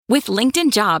With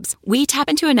LinkedIn Jobs, we tap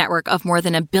into a network of more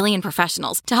than 1 billion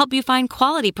professionals to help you find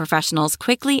quality professionals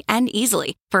quickly and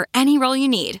easily for any role you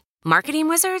need. Marketing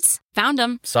wizards? Found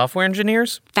them. Software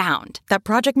engineers? Found. That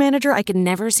project manager I could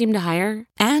never seem to hire?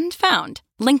 And found.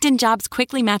 LinkedIn Jobs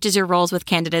quickly matches your roles with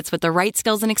candidates with the right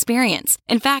skills and experience.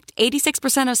 In fact,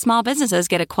 86% of small businesses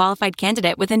get a qualified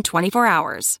candidate within 24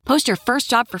 hours. Post your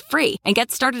first job for free and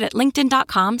get started at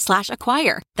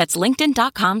linkedin.com/acquire. That's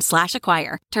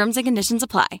linkedin.com/acquire. Terms and conditions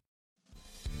apply.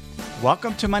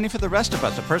 Welcome to Money for the Rest of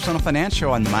Us, a personal finance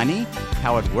show on money,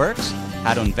 how it works,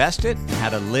 how to invest it, and how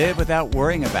to live without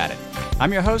worrying about it.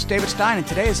 I'm your host, David Stein, and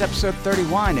today is episode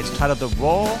 31. It's titled The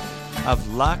Role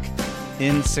of Luck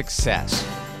in Success.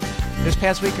 This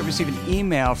past week, I received an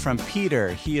email from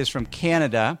Peter. He is from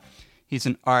Canada. He's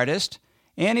an artist,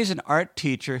 and he's an art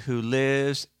teacher who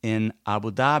lives in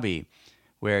Abu Dhabi,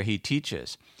 where he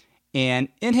teaches. And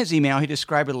in his email, he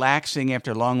described relaxing after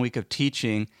a long week of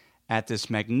teaching at this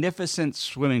magnificent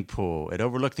swimming pool. It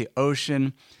overlooked the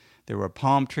ocean. There were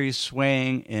palm trees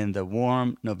swaying in the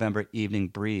warm November evening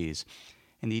breeze.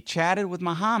 And he chatted with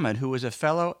Mohammed, who was a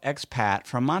fellow expat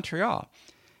from Montreal.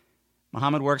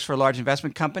 Mohammed works for a large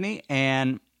investment company,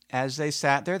 and as they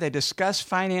sat there, they discussed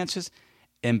finances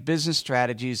and business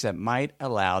strategies that might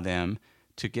allow them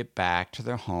to get back to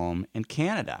their home in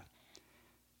Canada.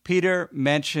 Peter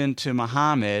mentioned to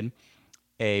Mohammed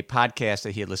a podcast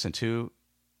that he had listened to,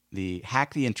 the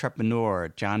Hack the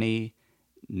Entrepreneur, Johnny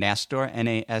Nastor,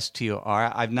 Nastor.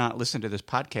 I've not listened to this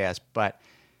podcast, but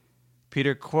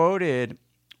Peter quoted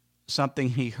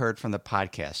something he heard from the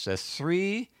podcast. The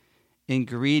 3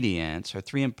 ingredients or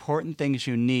 3 important things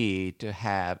you need to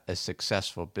have a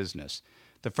successful business.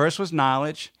 The first was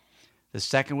knowledge, the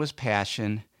second was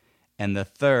passion, and the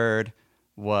third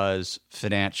was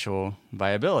financial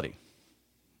viability.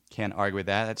 Can't argue with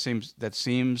that. That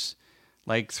seems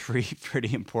like 3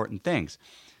 pretty important things.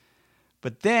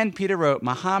 But then Peter wrote,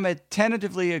 Mohammed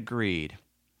tentatively agreed,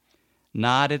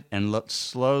 nodded, and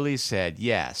slowly said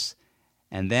yes.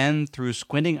 And then, through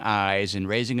squinting eyes and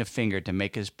raising a finger to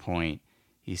make his point,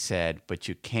 he said, but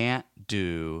you can't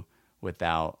do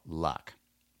without luck.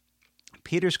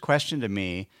 Peter's question to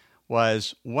me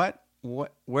was,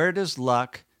 where does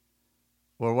luck,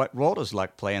 or what role does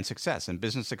luck play in success, in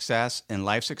business success, in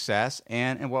life success,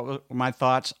 and what were my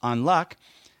thoughts on luck?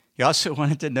 He also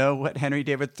wanted to know what Henry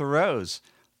David Thoreau's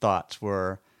thoughts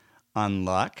were on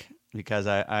luck, because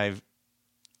I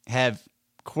have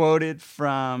quoted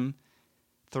from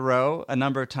Thoreau a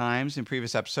number of times in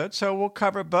previous episodes, so we'll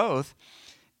cover both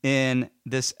in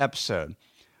this episode.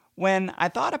 When I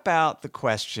thought about the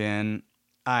question,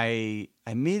 I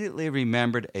immediately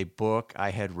remembered a book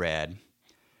I had read,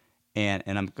 and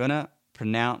I'm going to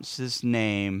pronounce his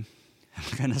name.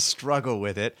 I'm going to struggle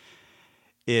with it.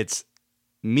 It's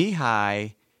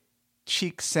Mihaly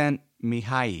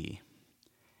Csikszentmihalyi,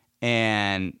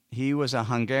 and he was a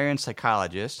Hungarian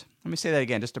psychologist. Let me say that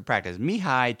again just to practice.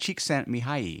 Mihaly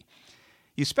Csikszentmihalyi.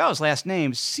 You spell his last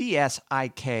name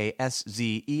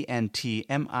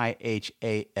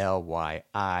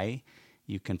Csikszentmihalyi.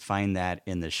 You can find that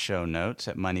in the show notes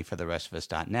at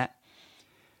moneyfortherestofus.net.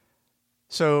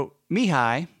 So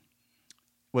Mihaly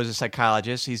was a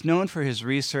psychologist. He's known for his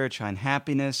research on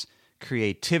happiness,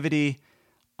 creativity.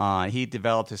 He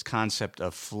developed this concept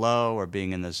of flow, or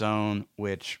being in the zone,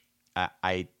 which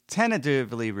I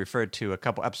tentatively referred to a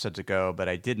couple episodes ago, but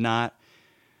I did not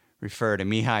refer to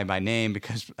Mihaly by name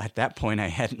because at that point I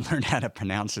hadn't learned how to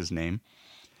pronounce his name.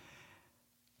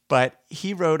 But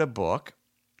he wrote a book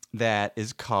that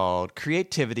is called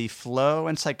Creativity, Flow,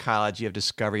 and Psychology of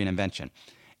Discovery and Invention.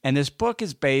 And this book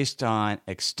is based on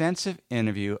extensive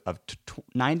interview of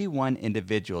 91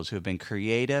 individuals who have been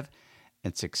creative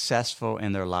and successful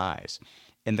in their lives.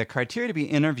 And the criteria to be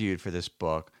interviewed for this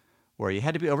book were you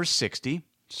had to be over 60.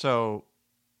 So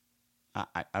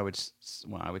I would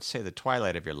say the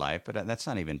twilight of your life, but that's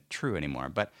not even true anymore.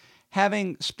 But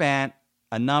having spent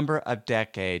a number of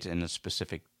decades in a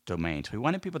specific domain. So we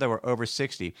wanted people that were over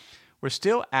 60, were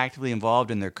still actively involved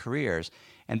in their careers,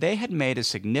 and they had made a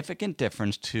significant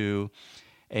difference to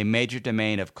a major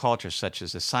domain of culture, such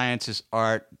as the sciences,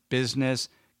 art, business,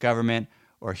 government,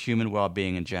 or human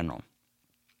well-being in general.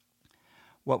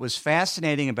 What was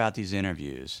fascinating about these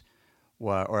interviews,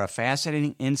 or a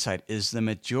fascinating insight, is the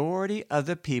majority of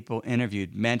the people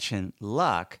interviewed mentioned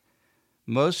luck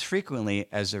most frequently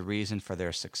as a reason for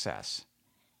their success.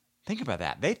 Think about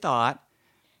that. They thought,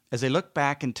 as they look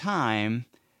back in time,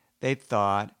 they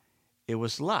thought it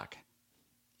was luck.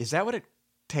 Is that what it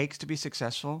takes to be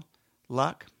successful?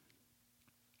 Luck?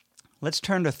 Let's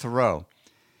turn to Thoreau.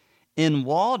 In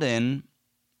Walden,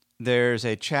 there's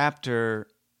a chapter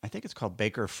I think it's called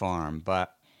Baker Farm,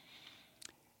 but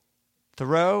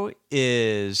Thoreau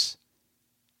is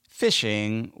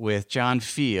fishing with John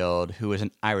Field, who is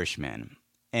an Irishman.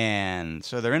 And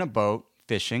so they're in a boat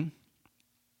fishing,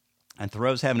 and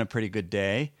Thoreau's having a pretty good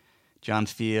day. John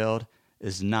Field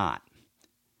is not.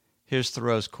 Here's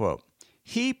Thoreau's quote.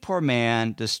 "He, poor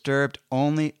man, disturbed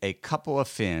only a couple of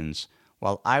fins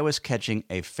while I was catching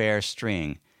a fair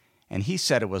string, and he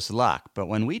said it was luck. But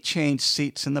when we changed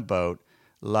seats in the boat,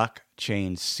 luck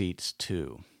changed seats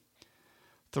too."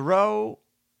 Thoreau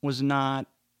was not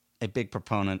a big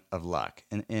proponent of luck.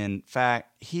 In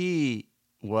fact, he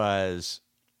was,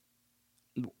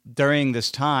 during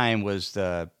this time was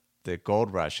the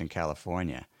gold rush in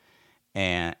California.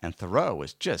 And Thoreau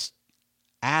was just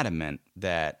adamant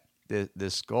that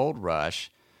this gold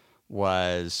rush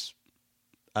was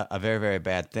a very, very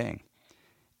bad thing.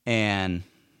 And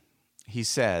he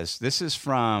says, this is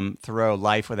from Thoreau,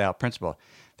 Life Without Principle,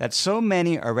 that so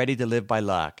many are ready to live by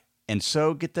luck and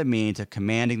so get the means of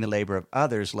commanding the labor of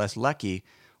others less lucky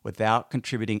without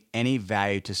contributing any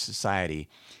value to society.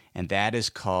 And that is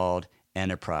called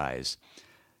enterprise.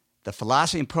 The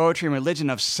philosophy and poetry and religion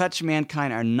of such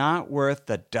mankind are not worth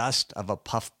the dust of a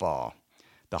puffball.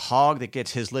 The hog that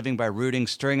gets his living by rooting,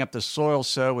 stirring up the soil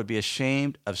so would be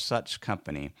ashamed of such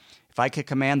company. If I could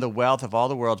command the wealth of all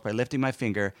the worlds by lifting my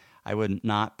finger, I would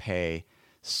not pay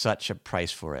such a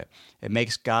price for it. It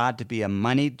makes God to be a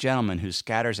moneyed gentleman who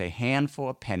scatters a handful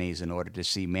of pennies in order to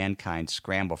see mankind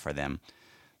scramble for them,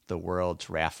 the world's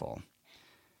raffle.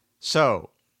 So,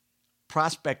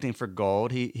 prospecting for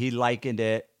gold, he likened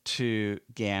it to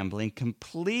gambling,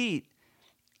 complete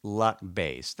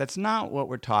luck-based. That's not what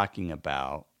we're talking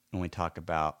about when we talk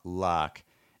about luck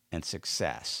and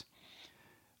success.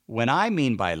 When I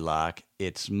mean by luck,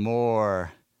 it's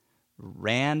more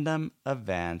random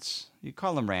events. You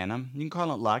call them random. You can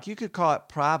call it luck. You could call it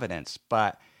providence.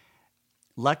 But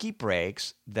lucky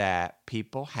breaks that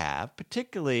people have,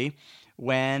 particularly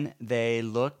when they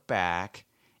look back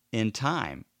in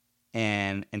time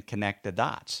and connect the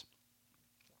dots.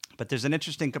 But there's an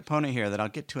interesting component here that I'll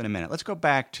get to in a minute. Let's go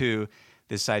back to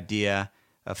this idea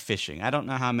of fishing. I don't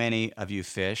know how many of you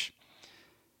fish.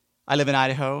 I live in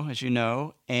Idaho, as you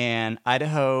know, and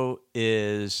Idaho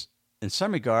is, in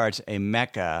some regards, a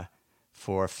mecca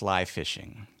for fly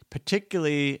fishing,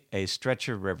 particularly a stretch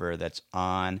of river that's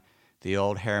on the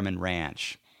old Harriman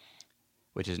Ranch,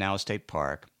 which is now a state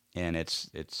park, and it's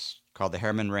called the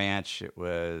Harriman Ranch. It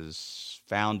was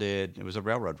a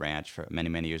railroad ranch for many,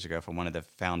 many years ago from one of the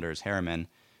founders, Harriman,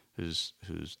 whose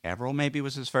Averill maybe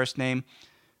was his first name,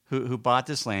 who bought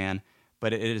this land.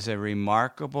 But it is a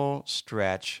remarkable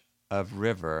stretch of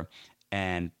river,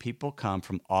 and people come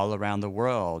from all around the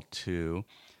world to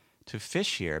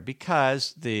fish here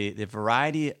because the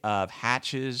variety of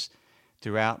hatches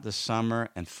throughout the summer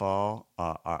and fall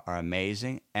are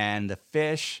amazing, and the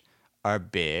fish are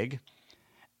big,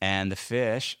 and the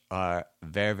fish are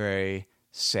very, very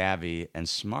savvy and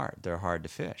smart. They're hard to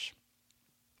fish.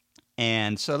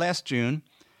 And so last June,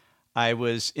 I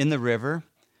was in the river.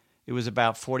 It was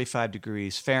about 45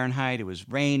 degrees Fahrenheit. It was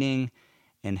raining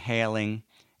and hailing,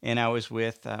 and I was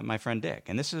with my friend Dick.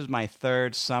 And this is my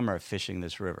third summer fishing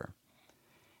this river.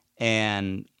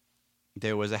 And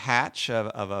there was a hatch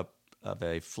of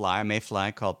a fly, a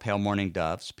mayfly called pale morning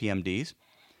doves, PMDs.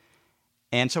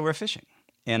 And so we're fishing.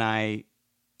 And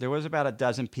there was about a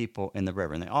dozen people in the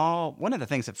river. And one of the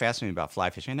things that fascinated me about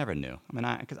fly fishing, I never knew.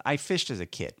 Because I fished as a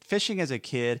kid. Fishing as a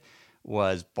kid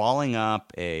was balling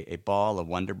up a ball of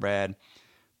Wonder Bread,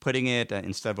 putting it,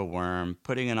 instead of a worm,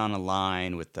 putting it on a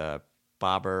line with the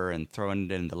bobber and throwing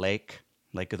it in the Lake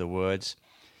of the Woods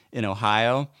in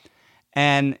Ohio,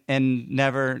 and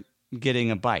never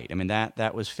getting a bite.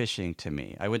 That was fishing to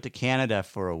me. I went to Canada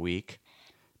for a week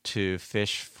to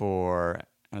fish for,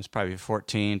 I was probably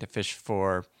 14, to fish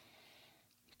for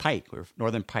pike,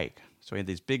 northern pike. So we had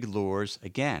these big lures.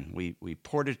 Again, we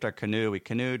portaged our canoe. We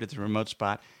canoed at the remote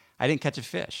spot. I didn't catch a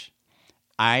fish.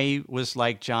 I was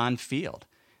like John Field.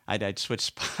 I'd switch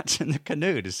spots in the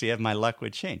canoe to see if my luck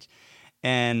would change.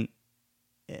 And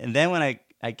then when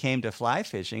I came to fly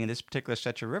fishing in this particular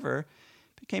stretch of river,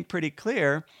 it became pretty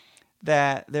clear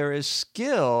that there is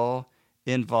skill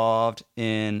involved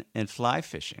in fly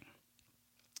fishing.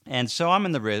 And so I'm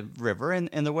in the river,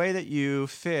 and the way that you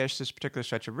fish this particular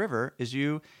stretch of river is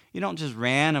you don't just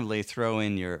randomly throw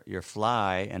in your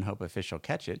fly and hope a fish will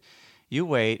catch it. You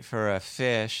wait for a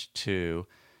fish to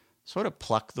sort of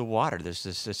pluck the water. There's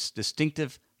this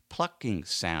distinctive plucking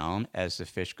sound as the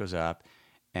fish goes up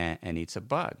and eats a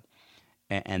bug.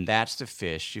 And that's the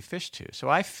fish you fish to. So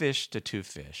I fished to two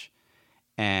fish.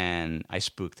 and I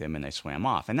spooked them and they swam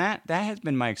off. And that has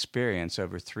been my experience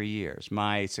over 3 years.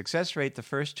 My success rate the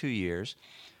first 2 years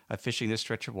of fishing this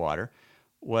stretch of water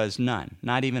was none,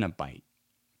 not even a bite.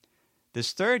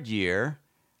 This third year,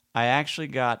 I actually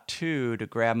got 2 to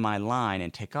grab my line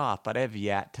and take off, but I have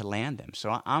yet to land them.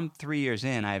 So I'm 3 years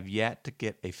in, I have yet to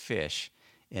get a fish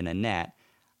in a net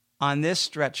on this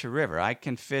stretch of river. I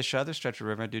can fish other stretch of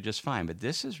river and do just fine, but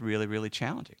this is really, really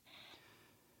challenging.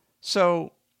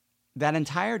 So that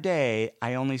entire day,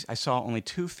 I saw only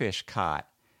 2 fish caught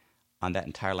on that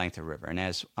entire length of river. And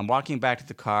as I'm walking back to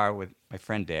the car with my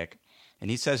friend Dick, and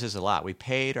he says this a lot, we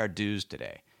paid our dues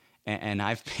today. And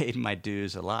I've paid my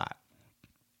dues a lot.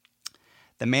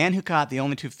 The man who caught the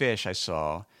only 2 fish I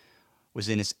saw was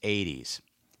in his 80s.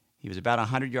 He was about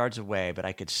 100 yards away, but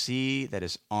I could see that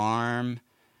his arm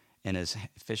and his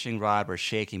fishing rod were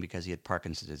shaking because he had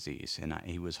Parkinson's disease. And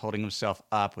he was holding himself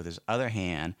up with his other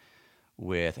hand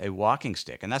with a walking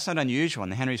stick. And that's not unusual. In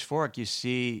the Henry's Fork, you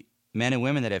see men and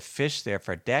women that have fished there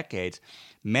for decades,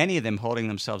 many of them holding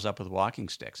themselves up with walking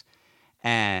sticks.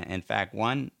 And in fact,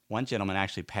 one gentleman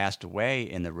actually passed away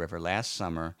in the river last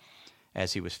summer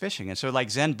as he was fishing. And so like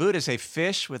Zen Buddhists, they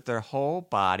fish with their whole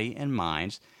body and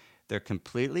minds. They're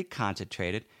completely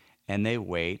concentrated, and they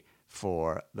wait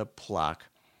for the pluck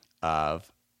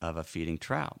of a feeding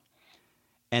trout.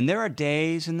 And there are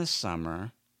days in the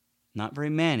summer, not very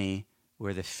many,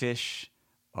 where the fish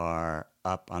are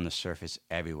up on the surface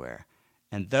everywhere.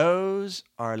 And those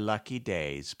are lucky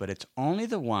days, but it's only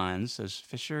the ones, those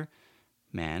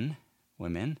fishermen,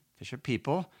 women, fisher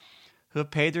people, who have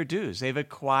paid their dues. They've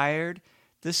acquired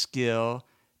the skill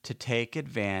to take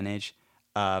advantage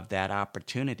of that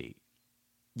opportunity.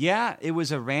 Yeah, it was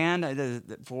for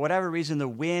whatever reason, the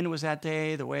wind was that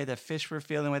day, the way the fish were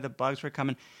feeling, the way the bugs were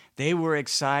coming. They were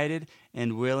excited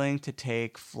and willing to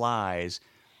take flies,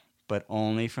 but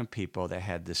only from people that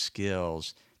had the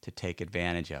skills to take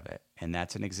advantage of it. And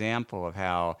that's an example of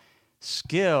how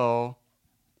skill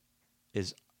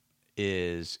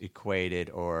is equated,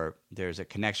 or there's a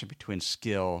connection between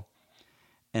skill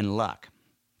and luck.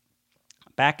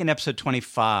 Back in episode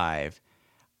 25,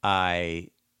 I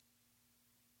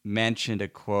mentioned a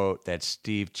quote that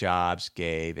Steve Jobs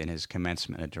gave in his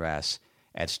commencement address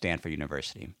at Stanford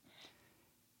University.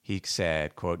 He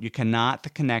said, quote, "You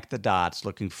cannot connect the dots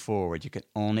looking forward. You can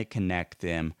only connect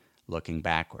them looking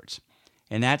backwards."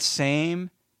 In that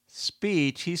same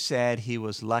speech, he said he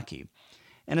was lucky.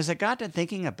 And as I got to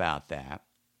thinking about that,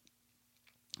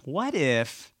 what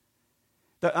if,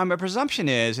 my presumption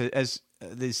is, as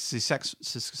these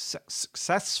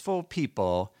successful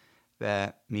people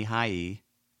that Mihai,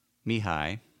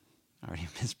 I already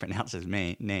mispronounced his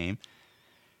name,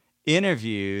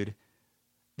 interviewed,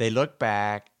 they looked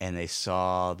back and they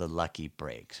saw the lucky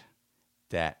breaks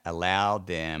that allowed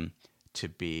them to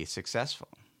be successful.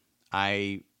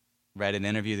 I read an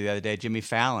interview the other day. Jimmy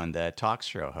Fallon, the talk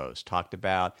show host, talked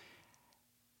about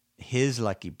his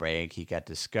lucky break. He got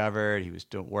discovered. He was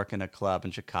working a club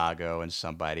in Chicago, and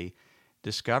somebody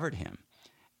discovered him.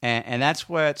 And that's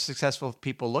what successful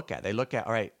people look at. They look at,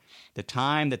 all right, the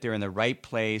time that they're in the right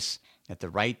place at the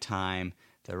right time,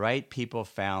 the right people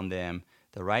found them,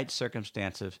 the right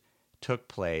circumstances took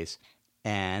place,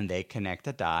 and they connect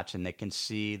the dots, and they can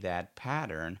see that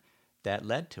pattern that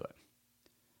led to it.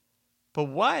 But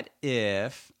what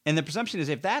if, and the presumption is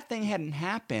if that thing hadn't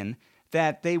happened,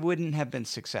 that they wouldn't have been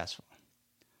successful.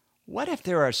 What if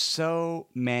there are so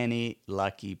many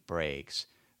lucky breaks,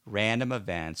 random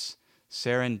events,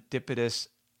 serendipitous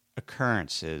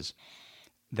occurrences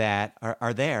that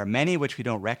are there, many of which we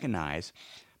don't recognize,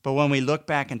 but when we look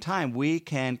back in time, we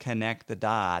can connect the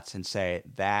dots and say,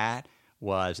 that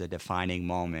was a defining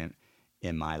moment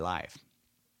in my life.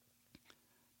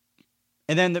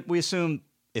 And then we assume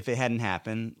if it hadn't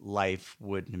happened, life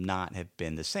would not have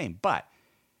been the same. But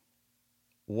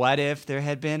what if there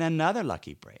had been another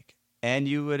lucky break and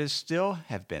you would have still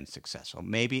have been successful,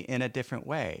 maybe in a different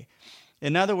way?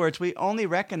 In other words, we only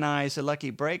recognize the lucky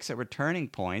breaks that were turning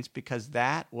points because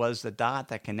that was the dot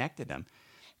that connected them.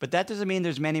 But that doesn't mean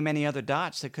there's many, many other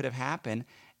dots that could have happened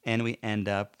and we end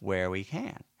up where we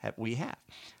have.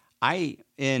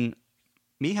 In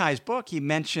Mihai's book, he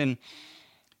mentioned,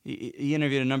 he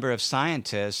interviewed a number of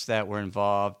scientists that were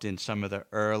involved in some of the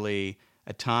early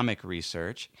atomic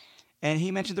research. And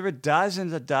he mentioned there were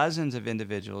dozens of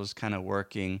individuals kind of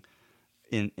working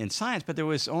in science, but there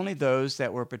was only those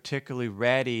that were particularly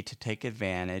ready to take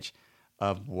advantage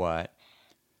of what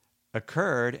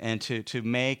occurred and to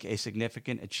make a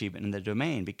significant achievement in the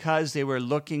domain because they were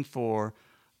looking for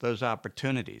those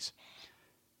opportunities.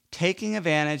 Taking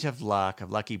advantage of luck,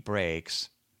 of lucky breaks,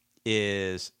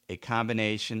 is a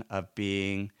combination of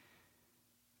being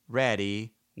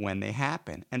ready when they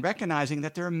happen and recognizing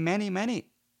that there are many, many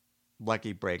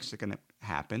lucky breaks that can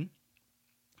happen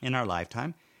in our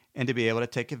lifetime and to be able to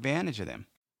take advantage of them.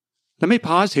 Let me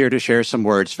pause here to share some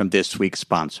words from this week's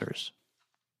sponsors.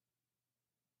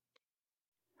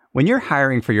 When you're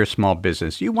hiring for your small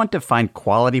business, you want to find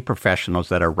quality professionals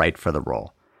that are right for the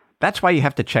role. That's why you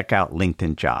have to check out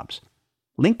LinkedIn Jobs.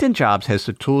 LinkedIn Jobs has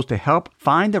the tools to help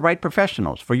find the right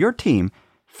professionals for your team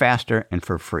faster and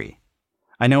for free.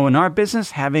 I know in our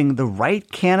business, having the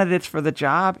right candidates for the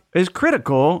job is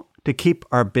critical to keep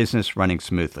our business running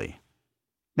smoothly.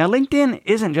 Now, LinkedIn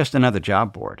isn't just another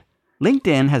job board.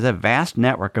 LinkedIn has a vast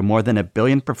network of more than 1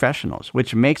 billion professionals,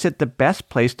 which makes it the best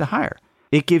place to hire.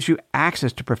 It gives you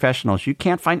access to professionals you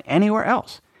can't find anywhere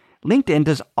else. LinkedIn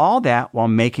does all that while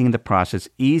making the process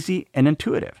easy and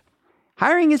intuitive.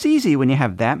 Hiring is easy when you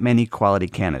have that many quality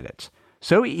candidates.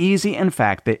 So easy, in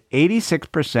fact, that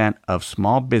 86% of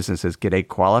small businesses get a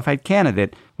qualified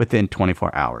candidate within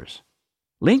 24 hours.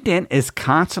 LinkedIn is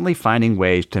constantly finding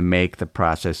ways to make the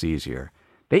process easier.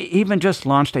 They even just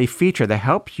launched a feature that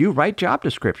helps you write job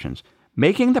descriptions,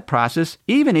 making the process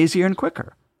even easier and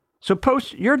quicker. So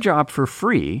post your job for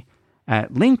free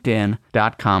at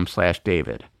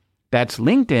linkedin.com/David. That's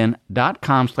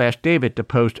linkedin.com/David to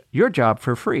post your job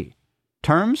for free.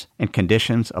 Terms and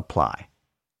conditions apply.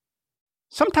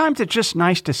 Sometimes it's just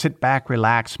nice to sit back,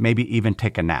 relax, maybe even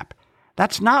take a nap.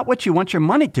 That's not what you want your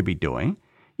money to be doing.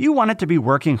 You want it to be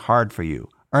working hard for you,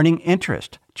 earning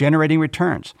interest, generating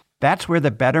returns. That's where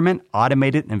the Betterment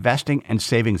Automated Investing and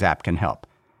Savings app can help.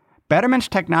 Betterment's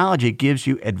technology gives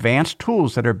you advanced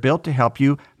tools that are built to help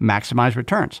you maximize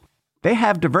returns. They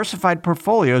have diversified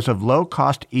portfolios of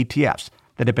low-cost ETFs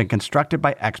that have been constructed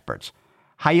by experts,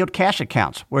 high-yield cash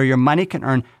accounts where your money can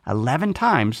earn 11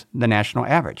 times the national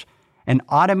average, and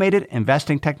automated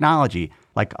investing technology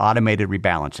like automated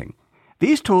rebalancing.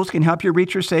 These tools can help you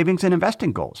reach your savings and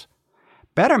investing goals.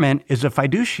 Betterment is a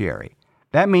fiduciary.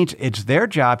 That means it's their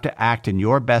job to act in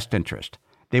your best interest.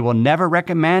 They will never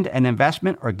recommend an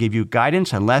investment or give you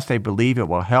guidance unless they believe it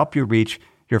will help you reach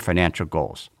your financial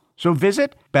goals. So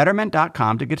visit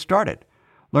Betterment.com to get started.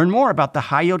 Learn more about the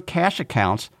high-yield cash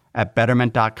accounts at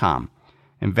Betterment.com.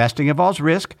 Investing involves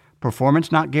risk,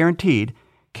 performance not guaranteed.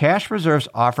 Cash reserves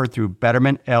offered through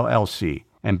Betterment LLC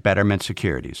and Betterment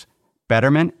Securities.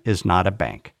 Betterment is not a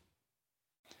bank.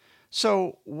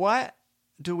 So what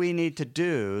do we need to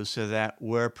do so that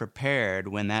we're prepared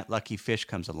when that lucky fish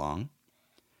comes along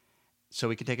so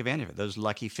we can take advantage of it, those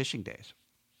lucky fishing days?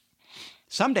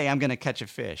 Someday I'm going to catch a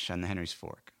fish on the Henry's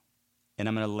Fork, and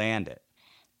I'm going to land it.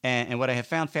 And what I have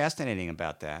found fascinating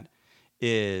about that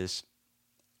is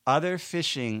other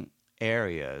fishing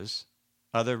areas,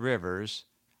 other rivers,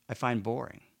 I find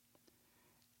boring.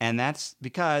 And that's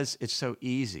because it's so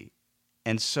easy.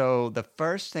 And so the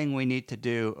first thing we need to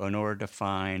do in order to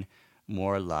find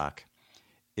more luck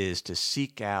is to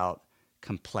seek out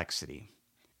complexity.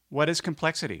 What is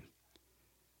complexity?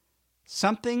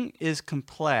 Something is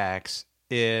complex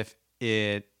if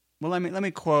it, well, let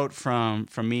me quote from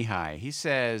Mihai. He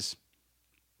says,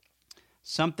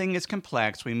 something is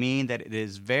complex. We mean that it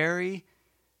is a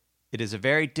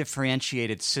very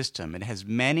differentiated system. It has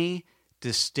many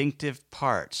distinctive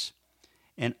parts.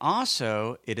 And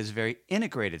also, it is a very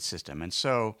integrated system. And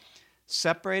so,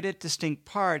 separated, distinct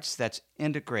parts that's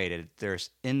integrated. There's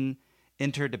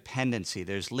interdependency.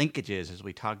 There's linkages, as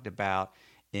we talked about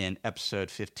in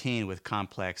episode 15 with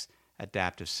complex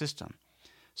adaptive system.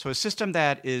 So a system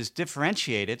that is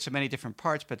differentiated, so many different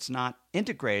parts, but it's not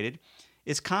integrated,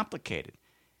 is complicated,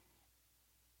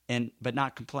 but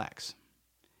not complex.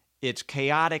 It's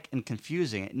chaotic and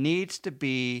confusing. It needs to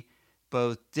be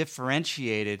both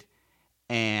differentiated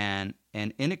and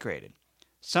integrated.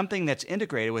 Something that's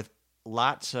integrated with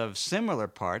lots of similar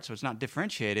parts, so it's not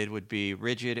differentiated, would be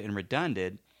rigid and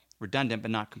redundant but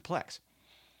not complex.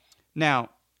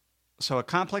 Now, so a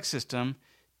complex system,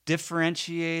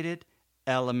 differentiated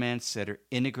elements that are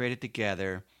integrated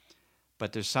together,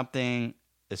 but there's something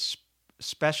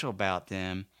special about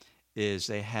them is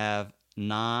they have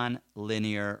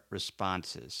non-linear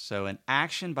responses. So an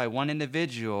action by one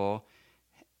individual,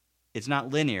 it's not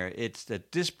linear. It's the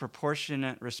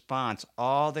disproportionate response,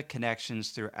 all the connections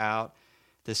throughout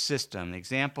the system. The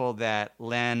example that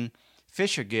Len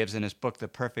Fisher gives in his book, The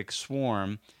Perfect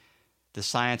Swarm, The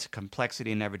Science of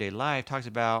Complexity in Everyday Life, talks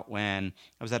about when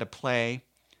I was at a play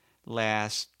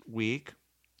last week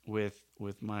with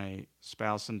my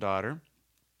spouse and daughter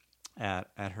at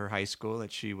her high school,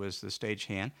 that she was the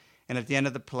stagehand. And at the end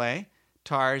of the play,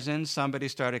 Tarzan, somebody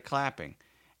started clapping.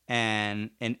 And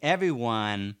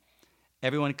everyone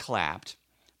everyone clapped.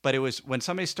 But it was when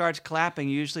somebody starts clapping,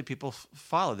 usually people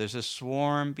follow. There's a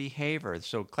swarm behavior.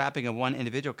 So clapping of one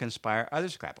individual can inspire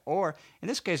others to clap. Or in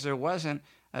this case, there wasn't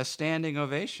a standing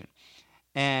ovation.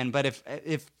 But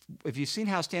if you've seen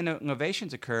how standing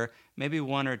ovations occur, maybe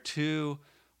one or two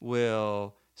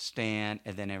will stand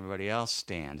and then everybody else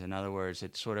stands. In other words,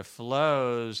 it sort of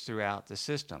flows throughout the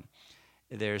system.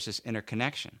 There's this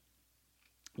interconnection.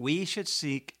 We should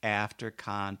seek after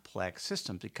complex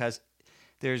systems because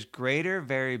there's greater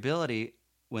variability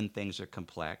when things are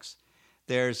complex.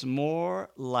 There's more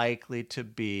likely to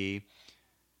be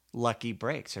lucky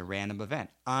breaks, a random event.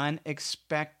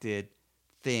 Unexpected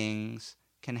things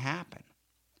can happen.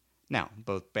 Now,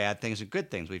 both bad things and good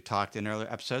things. We've talked in earlier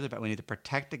episodes about we need to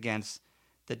protect against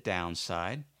the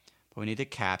downside, but we need to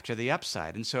capture the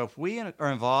upside. And so if we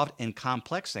are involved in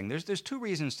complex things, there's two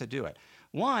reasons to do it.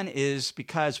 One is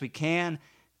because we can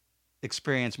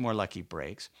experience more lucky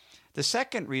breaks. The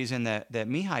second reason that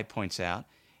Mihai points out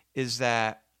is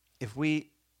that if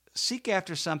we seek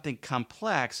after something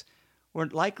complex, we're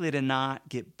likely to not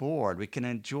get bored. We can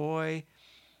enjoy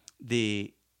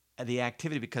the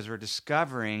activity because we're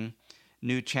discovering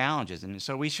new challenges. And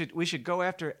so we should go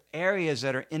after areas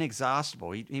that are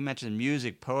inexhaustible. He mentioned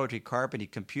music, poetry, carpentry,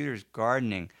 computers,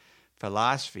 gardening,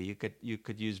 philosophy. You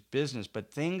could use business,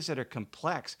 but things that are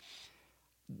complex.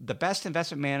 The best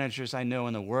investment managers I know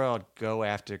in the world go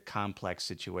after complex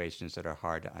situations that are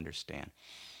hard to understand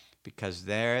because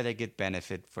there they get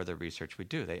benefit for the research we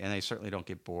do. And they certainly don't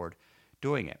get bored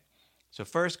doing it. So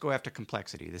first, go after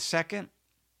complexity. The second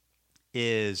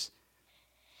is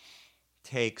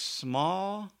take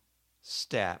small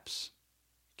steps,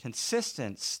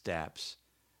 consistent steps,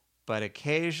 but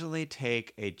occasionally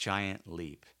take a giant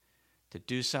leap to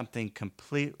do something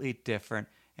completely different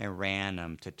and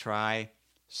random, to try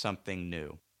something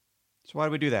new. So why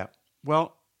do we do that?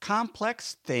 Well,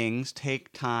 complex things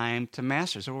take time to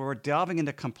master. So when we're delving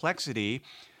into complexity,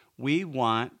 we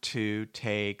want to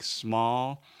take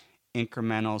small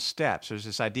incremental steps. There's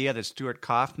this idea that Stuart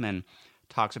Kaufman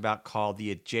talks about called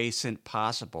the adjacent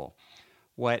possible.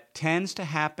 What tends to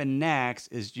happen next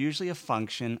is usually a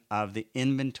function of the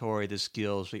inventory, the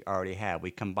skills we already have.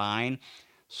 We combine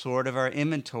sort of our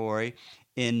inventory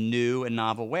in new and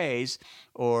novel ways,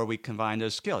 or we combine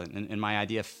those skills. In my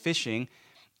idea of fishing,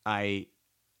 I'm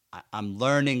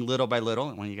learning little by little.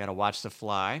 When you got to watch the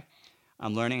fly,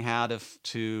 I'm learning how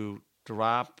to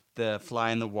drop the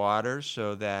fly in the water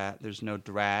so that there's no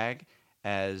drag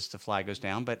as the fly goes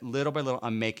down. But little by little,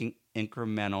 I'm making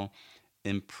incremental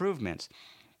improvements.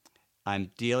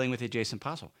 I'm dealing with the adjacent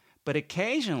possible. But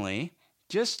occasionally,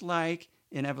 just like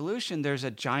in evolution, there's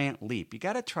a giant leap. You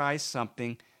got to try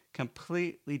something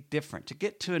completely different to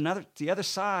get to the other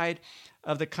side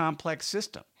of the complex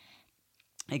system.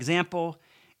 Example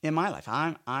in my life,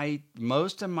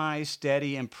 most of my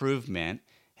steady improvement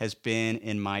has been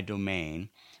in my domain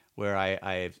where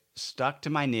I've stuck to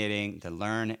my knitting to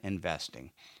learn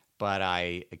investing. But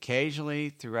I occasionally,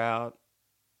 throughout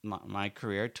my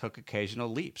career, took occasional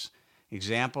leaps.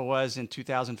 Example was in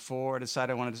 2004, I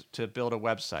decided I wanted to build a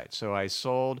website. So I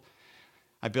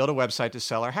built a website to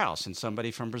sell our house, and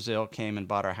somebody from Brazil came and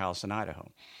bought our house in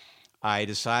Idaho. I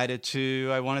decided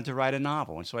I wanted to write a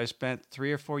novel, and so I spent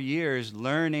 3 or 4 years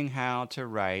learning how to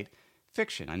write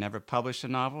fiction. I never published a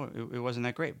novel. It wasn't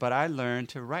that great, but I learned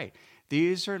to write.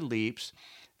 These are leaps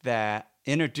that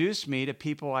introduced me to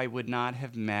people I would not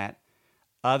have met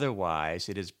otherwise.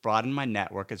 It has broadened my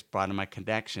network. It's broadened my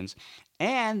connections.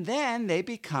 And then they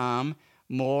become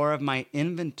more of my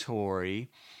inventory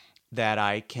that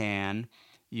I can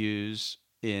use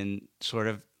in sort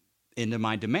of into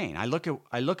my domain. I look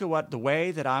at what the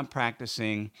way that I'm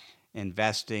practicing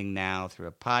investing now through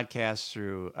a podcast,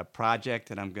 through a project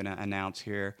that I'm going to announce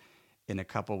here in a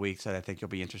couple of weeks that I think you'll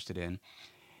be interested in.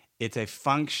 It's a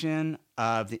function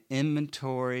of the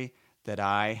inventory that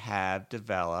I have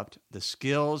developed, the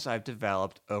skills I've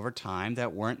developed over time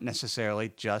that weren't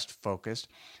necessarily just focused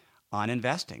on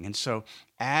investing. And so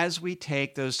as we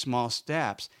take those small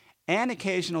steps and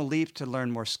occasional leaps to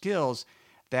learn more skills,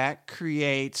 that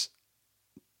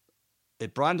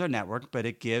it broadens our network, but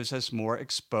it gives us more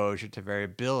exposure to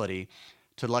variability,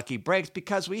 to lucky breaks,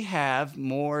 because we have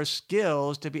more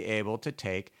skills to be able to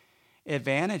take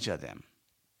advantage of them.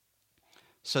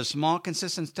 So small,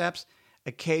 consistent steps,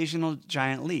 occasional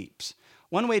giant leaps.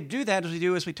 One way to do that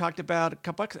as we talked about a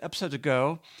couple episodes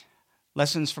ago,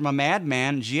 Lessons from a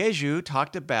Madman. Jeju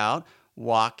talked about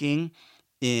walking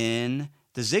in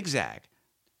the zigzag.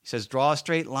 He says, draw a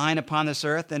straight line upon this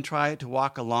earth, then try to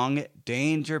walk along it.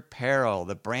 Danger, peril,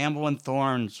 the bramble and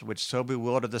thorns which so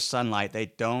bewilder the sunlight, they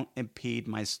don't impede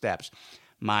my steps.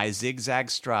 My zigzag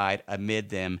stride amid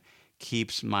them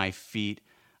keeps my feet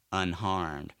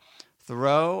unharmed.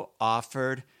 Thoreau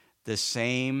offered the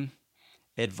same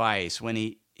advice when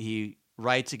he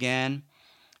writes again,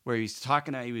 where he's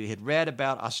talking, he had read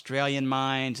about Australian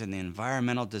mines and the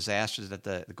environmental disasters that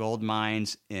the gold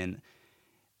mines in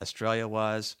Australia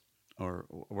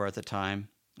were at the time,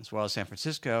 as well as San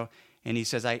Francisco. And he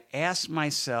says, I asked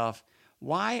myself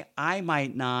why I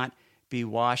might not be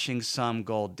washing some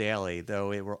gold daily,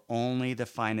 though it were only the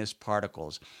finest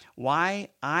particles. Why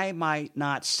I might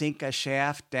not sink a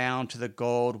shaft down to the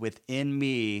gold within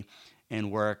me and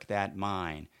work that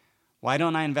mine. Why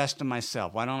don't I invest in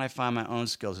myself? Why don't I find my own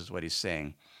skills, is what he's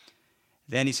saying.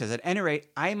 Then he says, at any rate,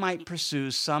 I might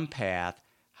pursue some path,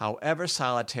 however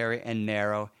solitary and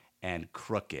narrow and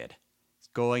crooked,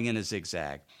 going in a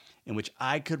zigzag, in which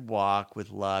I could walk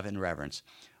with love and reverence.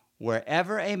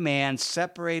 Wherever a man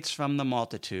separates from the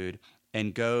multitude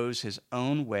and goes his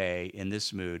own way in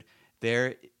this mood,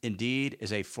 there indeed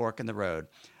is a fork in the road.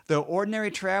 Though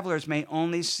ordinary travelers may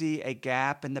only see a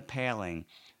gap in the paling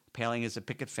is a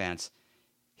picket fence,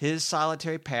 his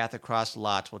solitary path across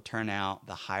lots will turn out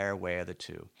the higher way of the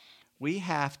two. We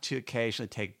have to occasionally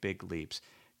take big leaps,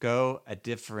 go a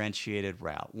differentiated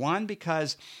route. One,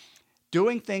 because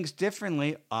doing things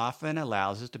differently often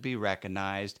allows us to be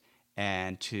recognized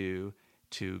and to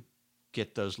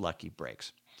get those lucky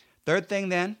breaks. Third thing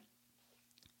then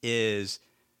is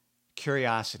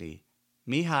curiosity.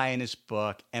 Mihai in his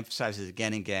book emphasizes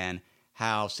again and again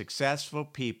how successful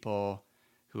people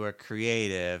who are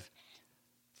creative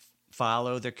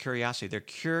follow their curiosity. They're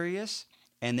curious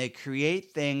and they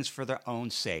create things for their own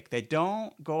sake. They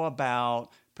don't go about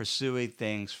pursuing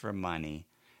things for money.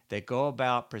 They go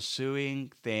about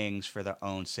pursuing things for their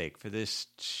own sake, for this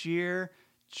sheer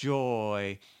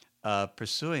joy of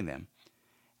pursuing them.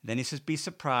 Then he says, be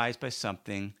surprised by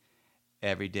something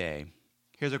every day.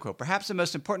 Here's a quote. Perhaps the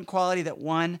most important quality that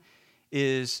one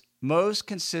is most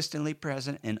consistently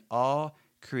present in all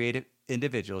creative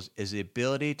individuals is the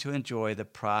ability to enjoy the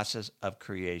process of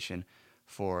creation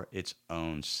for its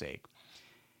own sake.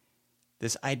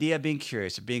 This idea of being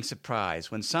curious, of being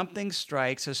surprised. When something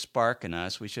strikes a spark in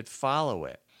us, we should follow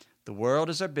it. The world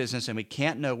is our business, and we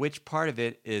can't know which part of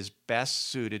it is best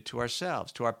suited to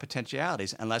ourselves, to our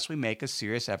potentialities, unless we make a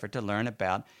serious effort to learn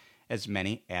about as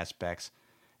many aspects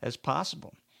as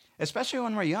possible, especially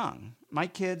when we're young. My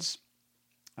kids,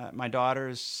 my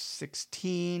daughter's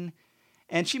 16,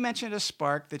 and she mentioned a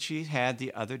spark that she had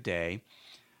the other day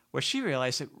where she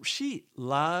realized that she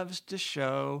loves to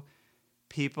show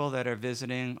people that are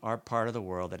visiting our part of the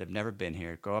world that have never been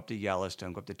here, go up to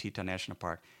Yellowstone, go up to Teton National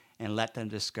Park, and let them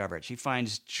discover it. She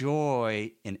finds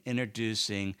joy in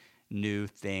introducing new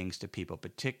things to people,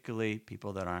 particularly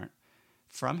people that aren't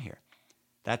from here.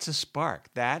 That's a spark.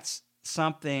 That's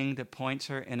something that points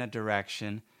her in a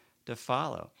direction to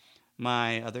follow.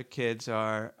 My other kids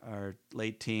are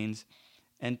late teens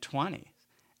and 20s.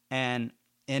 And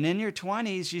in your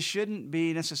 20s, you shouldn't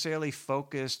be necessarily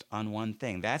focused on one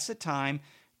thing. That's the time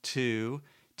to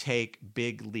take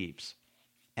big leaps.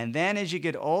 And then as you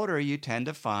get older, you tend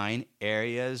to find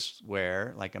areas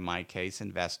where, like in my case,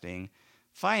 investing,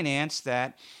 finance,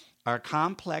 that are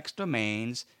complex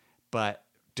domains, but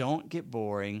don't get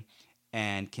boring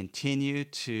and continue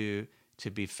to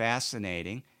be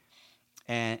fascinating.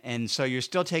 And so you're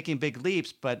still taking big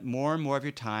leaps, but more and more of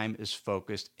your time is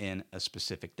focused in a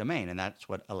specific domain, and that's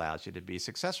what allows you to be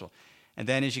successful. And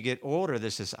then as you get older,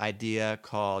 there's this idea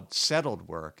called settled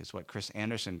work, is what Chris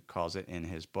Anderson calls it in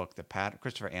his book,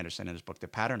 Christopher Anderson in his book, The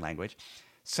Pattern Language.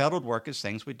 Settled work is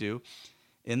things we do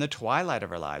in the twilight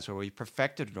of our lives where we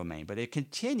perfected a domain, but it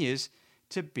continues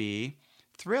to be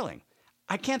thrilling.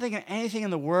 I can't think of anything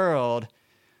in the world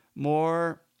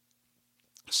more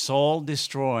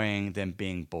soul-destroying than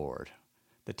being bored.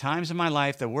 The times in my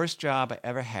life, the worst job I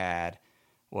ever had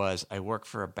was I worked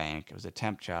for a bank. It was a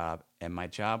temp job, and my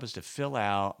job was to fill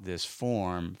out this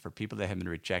form for people that had been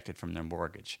rejected from their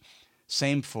mortgage.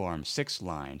 Same form, 6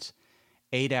 lines,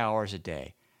 8 hours a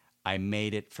day. I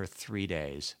made it for 3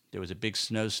 days. There was a big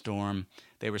snowstorm.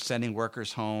 They were sending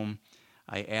workers home.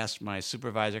 I asked my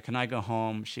supervisor, can I go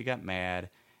home? She got mad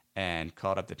and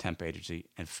called up the temp agency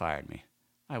and fired me.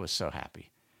 I was so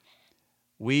happy.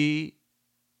 We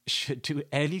should do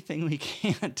anything we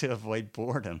can to avoid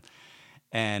boredom.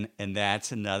 And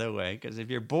that's another way, because if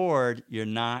you're bored, you're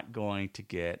not going to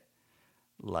get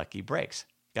lucky breaks.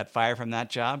 Got fired from that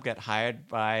job, got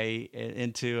hired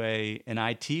into an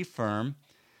IT firm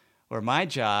where my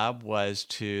job was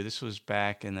this was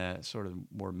back in the sort of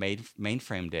more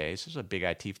mainframe days. This was a big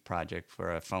IT project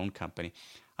for a phone company.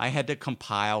 I had to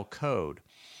compile code.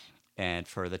 and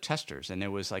for the testers. And it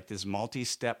was like this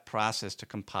multi-step process to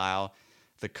compile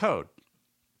the code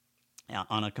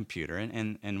on a computer.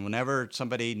 And whenever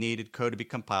somebody needed code to be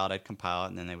compiled, I'd compile it,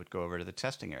 and then they would go over to the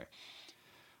testing area.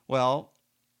 Well,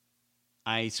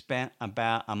 I spent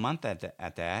about a month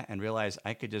at that and realized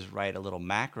I could just write a little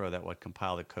macro that would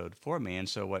compile the code for me. And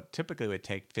so what typically would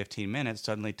take 15 minutes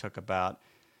suddenly took about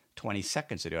 20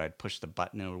 seconds to do. I'd push the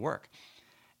button and it would work.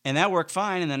 And that worked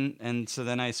fine. And so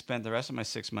then I spent the rest of my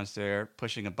 6 months there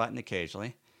pushing a button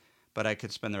occasionally, but I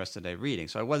could spend the rest of the day reading.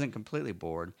 So I wasn't completely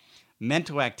bored.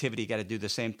 Mental activity, you got to do the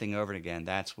same thing over and again.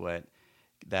 That's what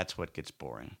gets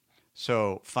boring.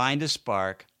 So find a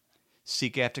spark,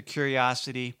 seek after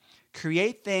curiosity,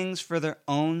 create things for their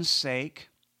own sake,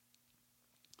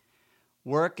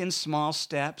 work in small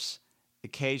steps,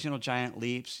 occasional giant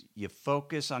leaps. You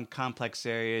focus on complex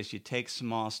areas. You take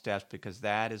small steps because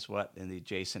that is what the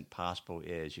adjacent possible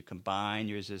is. You combine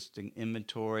your existing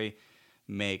inventory,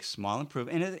 make small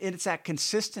improvements. And it's that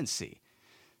consistency.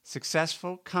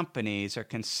 Successful companies are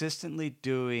consistently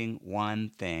doing one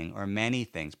thing or many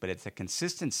things, but it's a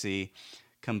consistency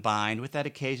combined with that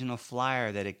occasional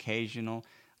flyer, that occasional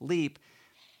leap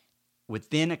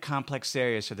within a complex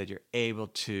area so that you're able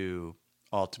to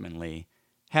ultimately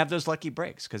have those lucky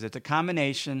breaks, because it's a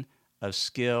combination of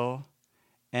skill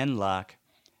and luck.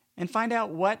 And find out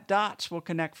what dots will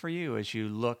connect for you as you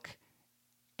look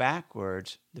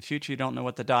backwards. The future, you don't know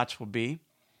what the dots will be,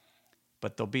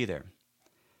 but they'll be there.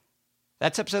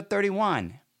 That's episode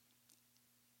 31.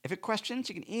 If you have questions,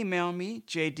 you can email me,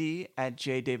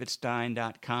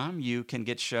 jd@jdavidstein.com. You can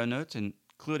get show notes,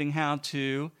 including how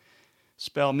to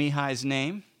spell Mihai's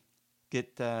name.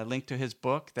 Get a link to his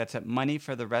book. That's at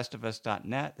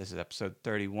moneyfortherestofus.net. This is episode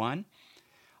 31.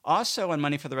 Also on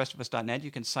moneyfortherestofus.net,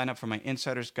 you can sign up for my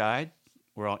Insider's Guide,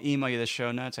 where I'll email you the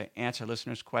show notes. I answer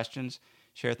listeners' questions,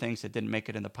 share things that didn't make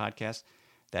it in the podcast.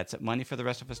 That's at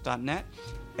moneyfortherestofus.net.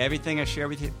 Everything I share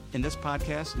with you in this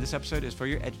podcast, in this episode, is for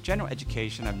your general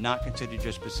education. I've not considered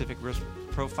your specific risk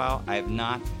profile. I have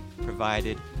not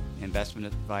provided investment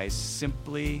advice,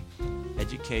 simply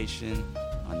education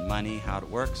on money, how it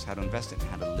works, how to invest it, and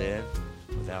how to live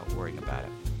without worrying about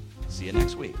it. See you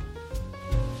next week.